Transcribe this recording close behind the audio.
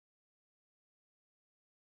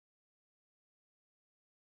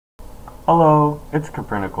Hello, it's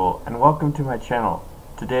Copernicle, and welcome to my channel.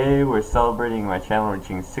 Today we're celebrating my channel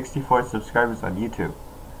reaching 64 subscribers on YouTube.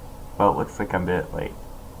 Well, it looks like I'm a bit late.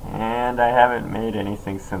 And I haven't made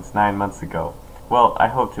anything since 9 months ago. Well, I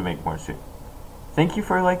hope to make more soon. Thank you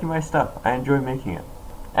for liking my stuff, I enjoy making it.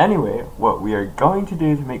 Anyway, what we are going to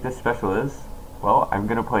do to make this special is, well, I'm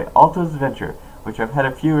going to play Alto's Adventure, which I've had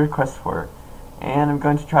a few requests for, and I'm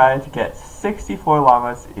going to try to get 64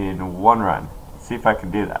 llamas in one run. Let's see if I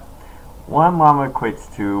can do that. One llama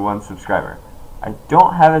equates to one subscriber. I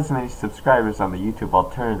don't have as many subscribers on the YouTube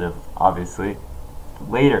alternative, obviously.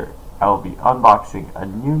 Later, I will be unboxing a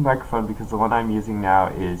new microphone because the one I'm using now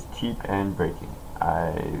is cheap and breaking.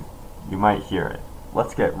 You might hear it.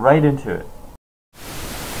 Let's get right into it.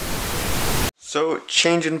 So,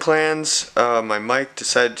 change in plans. My mic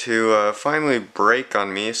decided to finally break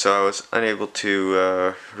on me, so I was unable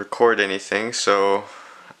to record anything. So,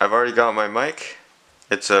 I've already got my mic.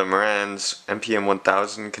 It's a Marantz MPM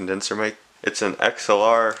 1000 condenser mic. It's an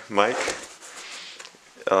XLR mic.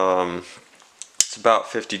 It's about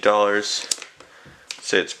 $50. I'd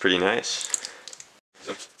say it's pretty nice.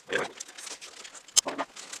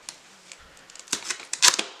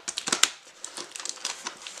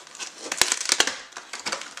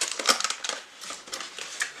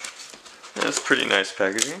 That's pretty nice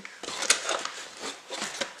packaging.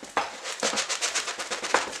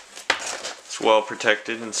 It's well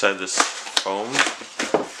protected inside this foam.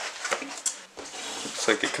 Looks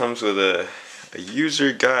like it comes with a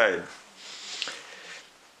user guide.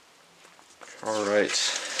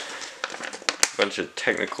 Alright. Bunch of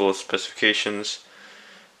technical specifications.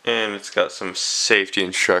 And it's got some safety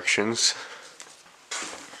instructions.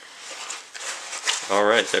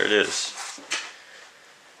 Alright, there it is.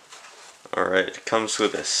 Alright, it comes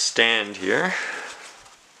with a stand here.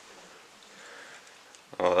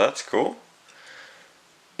 Oh, that's cool.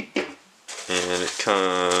 And it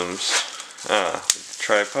comes with a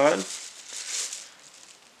tripod.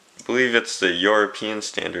 I believe it's the European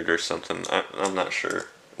standard or something. I'm not sure.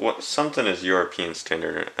 Something is European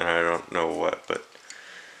standard and I don't know what, but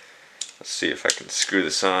let's see if I can screw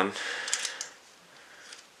this on.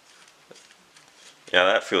 Yeah,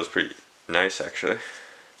 that feels pretty nice actually.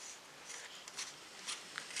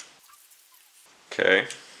 Okay,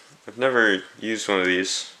 I've never used one of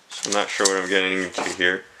these, so I'm not sure what I'm getting into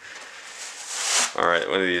here. Alright,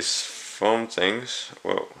 one of these foam things.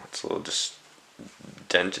 Whoa, it's a little just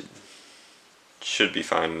dented. Should be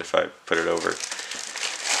fine if I put it over.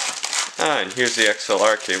 And here's the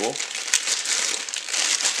XLR cable.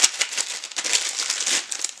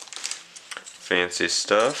 Fancy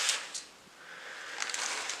stuff.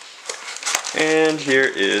 And here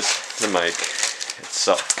is the mic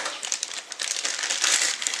itself.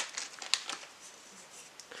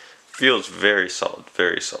 Feels very solid,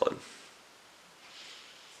 very solid.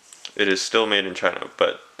 It is still made in China,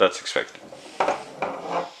 but that's expected.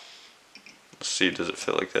 Let's see, does it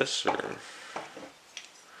fit like this, or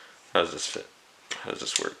how does this fit? How does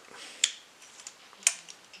this work?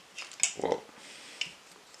 Whoa.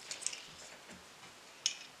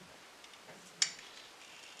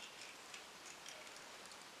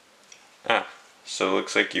 So it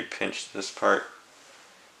looks like you pinch this part,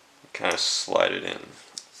 kind of slide it in.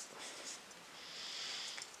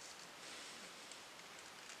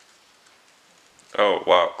 Oh,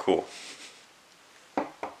 wow, cool.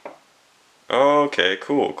 Okay,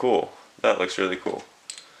 cool. That looks really cool.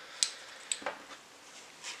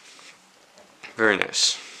 Very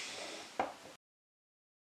nice.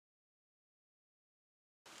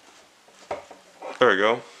 There we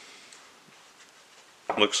go.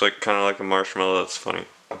 Looks like kind of like a marshmallow. That's funny.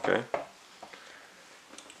 Okay.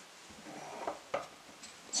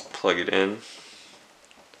 Let's plug it in.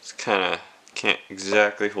 It's kind of can't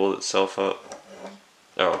exactly hold itself up.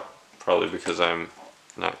 Oh, probably because I'm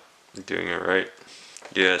not doing it right.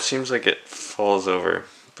 Yeah, it seems like it falls over,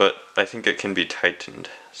 but I think it can be tightened,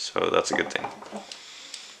 so that's a good thing.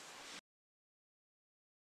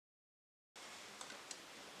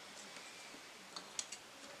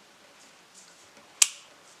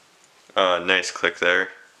 Nice click there.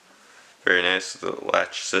 Very nice, the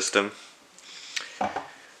latch system.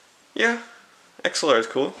 Yeah, XLR is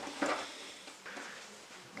cool.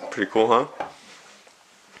 Pretty cool, huh?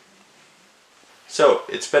 So,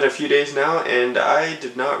 it's been a few days now, and I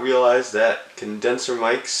did not realize that condenser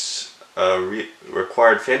mics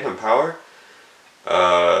required phantom power.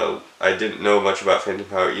 I didn't know much about phantom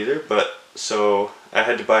power either, but so I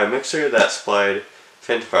had to buy a mixer that supplied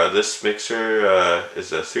phantom power. This mixer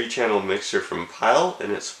is a 3-channel mixer from Pile,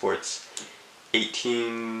 and it supports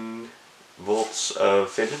 18 volts of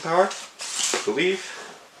phantom power, I believe.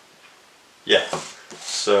 Yeah,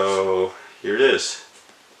 so here it is.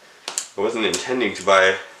 I wasn't intending to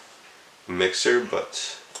buy a mixer,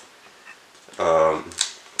 but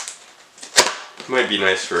it might be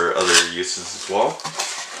nice for other uses as well.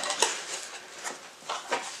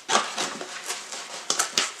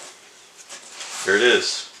 Here it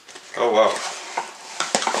is. Oh wow.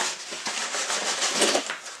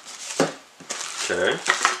 Okay.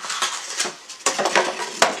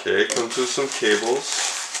 Okay, comes with some cables.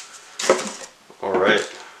 Alright.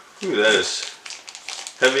 Ooh, that is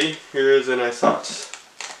heavier than I thought.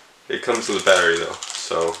 It comes with a battery though,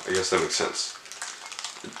 so I guess that makes sense.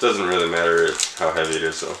 It doesn't really matter how heavy it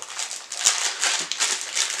is though.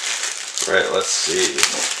 Alright, let's see.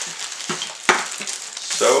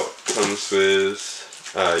 So, it comes with,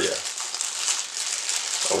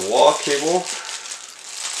 a wall cable.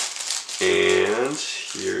 And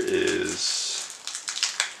here is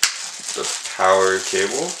the power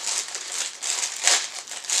cable.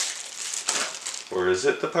 Or is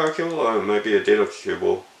it the power cable? Oh, it might be a data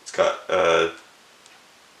cable. It's got a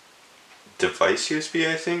device USB,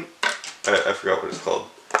 I think. I forgot what it's called.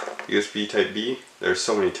 USB type B. There's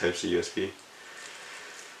so many types of USB.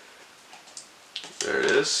 There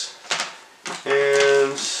it is.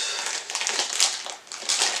 And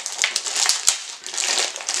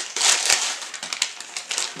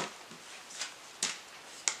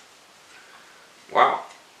wow.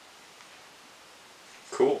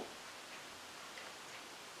 Cool.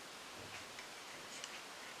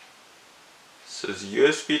 It says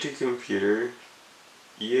USB to computer,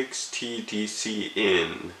 EXT-DC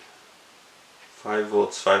in. 5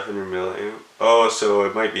 volts, 500 milliamp. Oh, so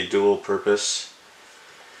it might be dual purpose.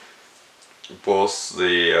 Both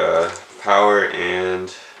the power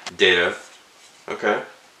and data. Okay.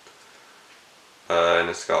 And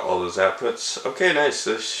it's got all those outputs. Okay, nice.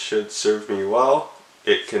 This should serve me well.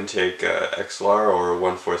 It can take XLR or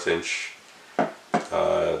 1/4 inch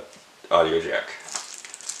audio jack.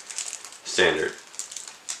 Standard.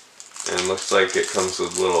 And looks like it comes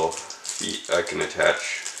with little feet I can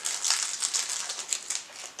attach.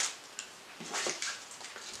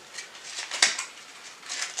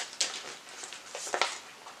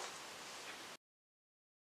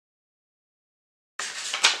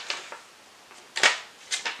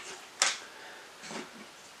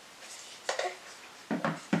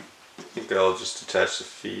 I think I'll just attach the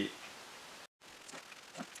feet.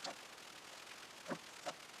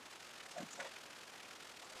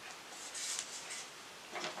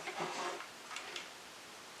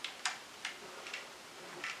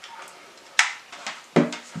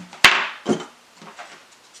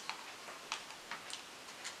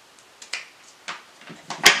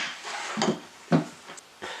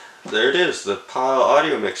 There it is, the Pile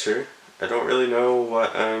audio mixer. I don't really know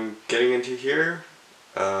what I'm getting into here,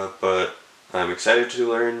 but I'm excited to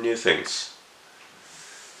learn new things.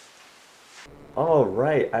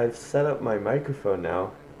 Alright, I've set up my microphone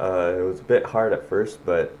now. It was a bit hard at first,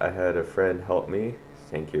 but I had a friend help me.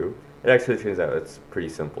 Thank you. It actually turns out it's pretty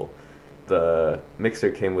simple. The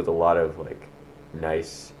mixer came with a lot of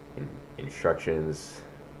nice instructions,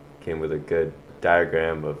 came with a good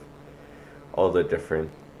diagram of all the different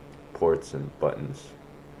ports and buttons.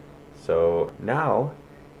 So now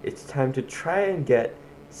it's time to try and get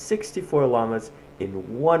 64 llamas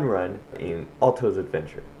in one run in Alto's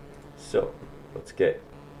Adventure. So let's get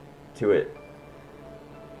to it.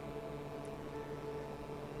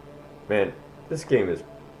 Man, this game is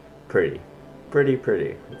pretty.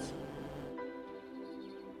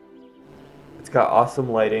 It's got awesome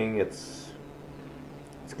lighting. It's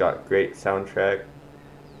got great soundtrack,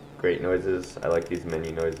 great noises. I like these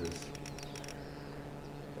menu noises.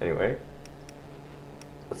 Anyway,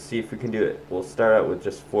 let's see if we can do it. We'll start out with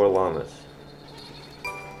just 4 llamas.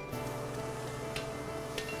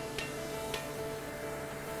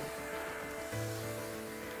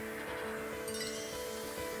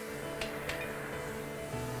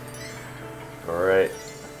 Alright.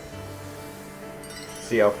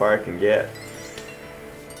 See how far I can get.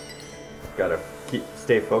 Gotta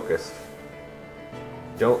stay focused.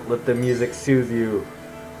 Don't let the music soothe you.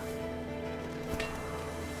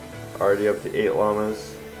 Already up to 8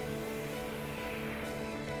 llamas.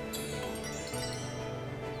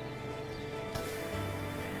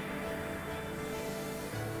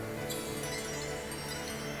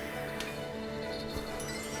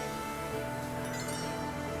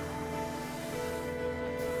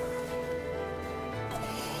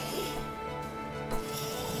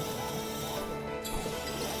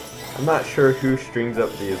 I'm not sure who strings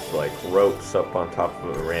up these ropes up on top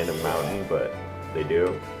of a random mountain, but they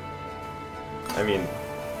do. I mean,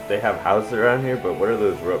 they have houses around here, but what are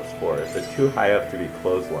those ropes for? They're too high up to be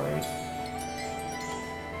clotheslines.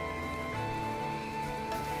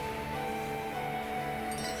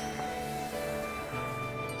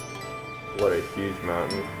 What a huge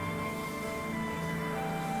mountain.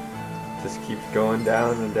 Just keeps going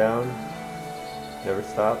down and down. Never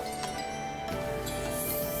stops.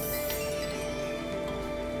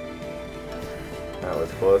 That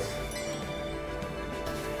was close.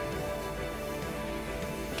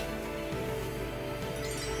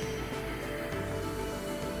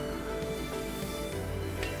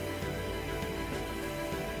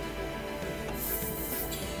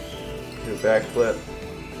 Do a backflip.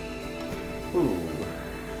 Ooh.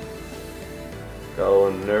 Got a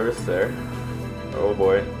little nervous there. Oh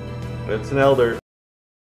boy. It's an elder.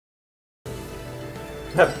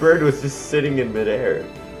 That bird was just sitting in midair.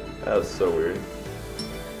 That was so weird.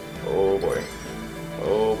 Oh boy.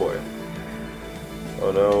 Oh boy.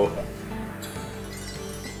 Oh no.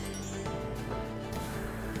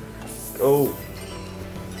 Oh.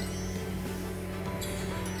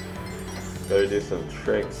 Better do some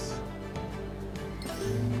tricks.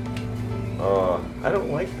 Oh, I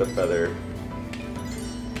don't like the feather.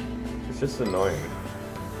 It's just annoying.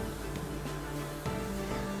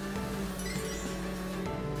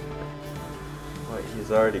 Like,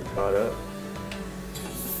 he's already caught up.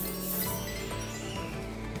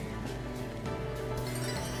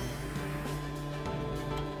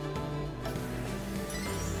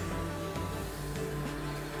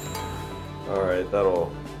 Alright,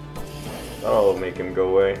 that'll make him go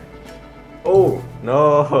away. Oh,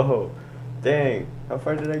 no! Dang, how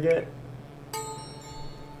far did I get?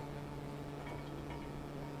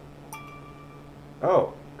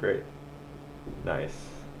 Oh, great. Nice.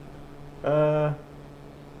 I'm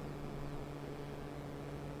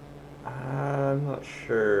not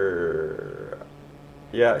sure.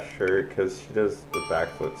 Yeah, sure, because she does the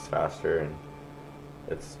backflips faster and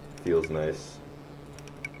it feels nice.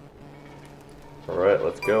 Alright,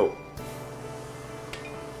 let's go.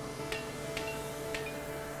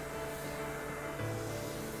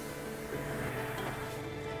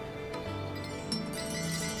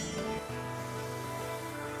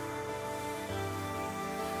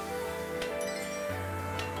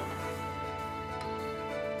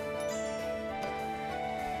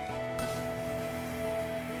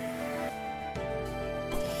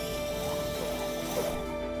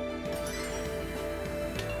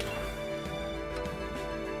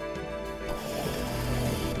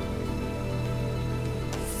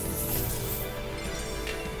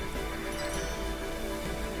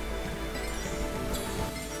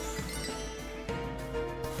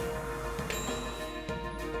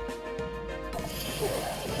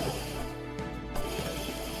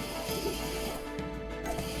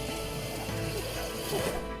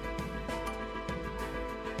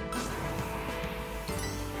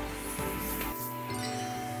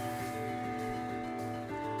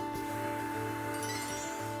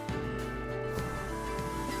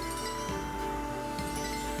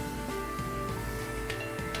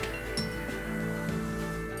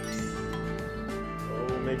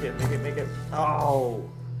 Make it, make it, make it. Oh!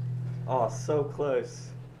 Oh, so close.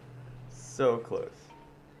 So close.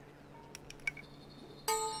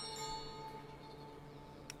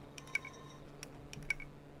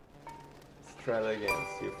 Let's try that again,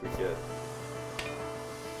 see if we get.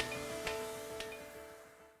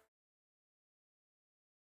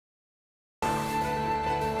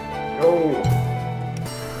 Oh!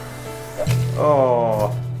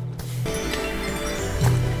 Oh!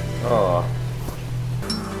 Oh!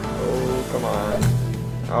 Come on.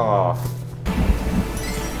 Oh.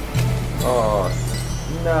 Oh.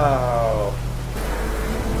 No.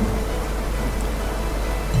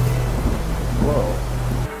 Whoa.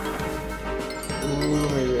 Ooh,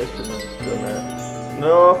 maybe I shouldn't have done that.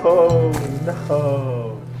 No.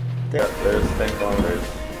 No. Yeah, there's 10 kilometers.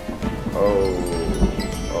 Oh.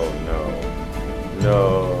 Oh no. No.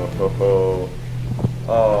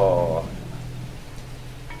 Oh.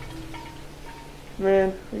 Man,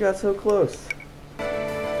 we got so close.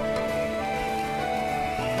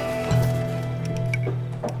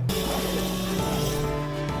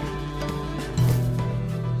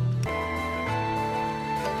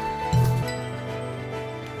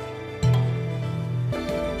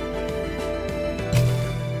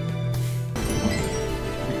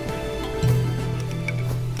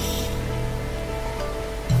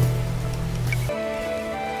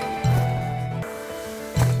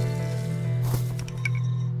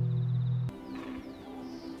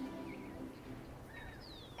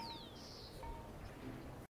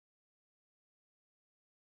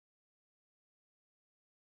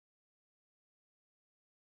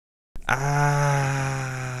 I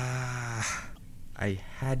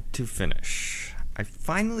had to finish. I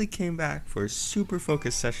finally came back for a super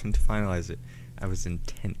focused session to finalize it. I was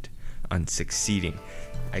intent on succeeding.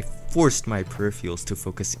 I forced my peripherals to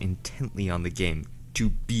focus intently on the game, to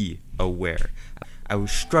be aware. I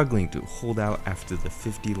was struggling to hold out after the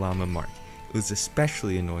 50 llama mark. It was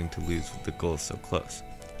especially annoying to lose with the goal so close.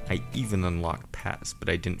 I even unlocked paths, but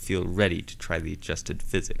I didn't feel ready to try the adjusted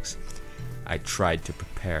physics. I tried to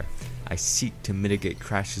prepare. I seek to mitigate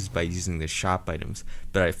crashes by using the shop items,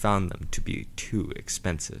 but I found them to be too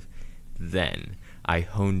expensive. Then, I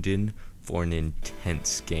honed in for an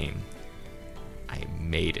intense game. I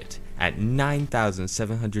made it. At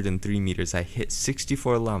 9,703 meters, I hit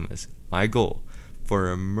 64 llamas, my goal,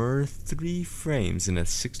 for a mere 3 frames in a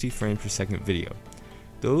 60 frame per second video.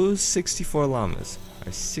 Those 64 llamas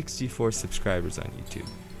are 64 subscribers on YouTube.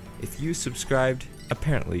 If you subscribed,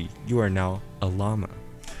 apparently you are now a llama.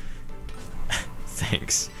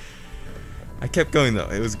 Thanks. I kept going though,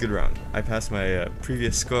 it was a good round. I passed my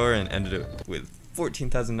previous score and ended it with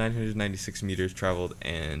 14,996 meters traveled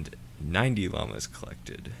and 90 llamas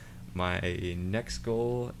collected. My next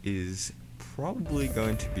goal is probably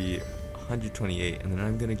going to be 128, and then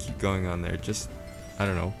I'm going to keep going on there, just, I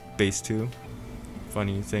don't know, base 2.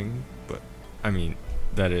 Funny thing, but I mean,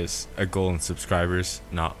 that is a goal in subscribers,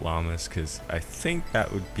 not llamas, because I think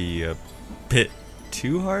that would be a bit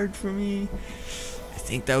too hard for me. I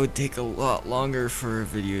think that would take a lot longer for a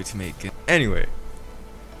video to make it. Anyway,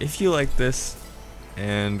 if you like this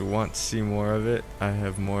and want to see more of it, I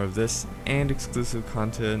have more of this and exclusive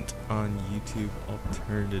content on YouTube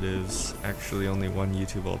alternatives. Actually only one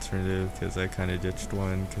YouTube alternative because I kind of ditched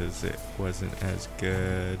one because it wasn't as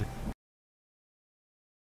good.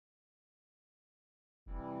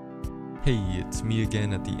 Hey, it's me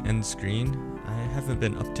again at the end screen. I haven't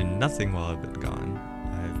been up to nothing while I've been gone.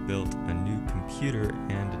 I've built a new computer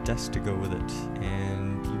and a desk to go with it,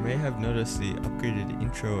 and you may have noticed the upgraded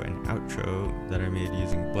intro and outro that I made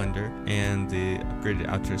using Blender, and the upgraded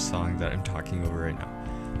outro song that I'm talking over right now.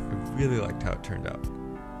 I really liked how it turned out.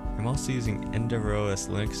 I'm also using EndeavourOS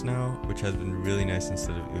Linux now, which has been really nice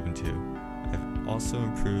instead of Ubuntu. I've also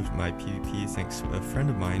improved my PvP thanks to a friend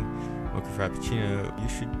of mine, Mocha Frappuccino. You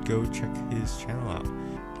should go check his channel out.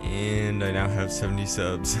 And I now have 70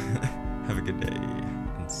 subs. Have a good day,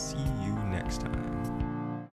 and see you.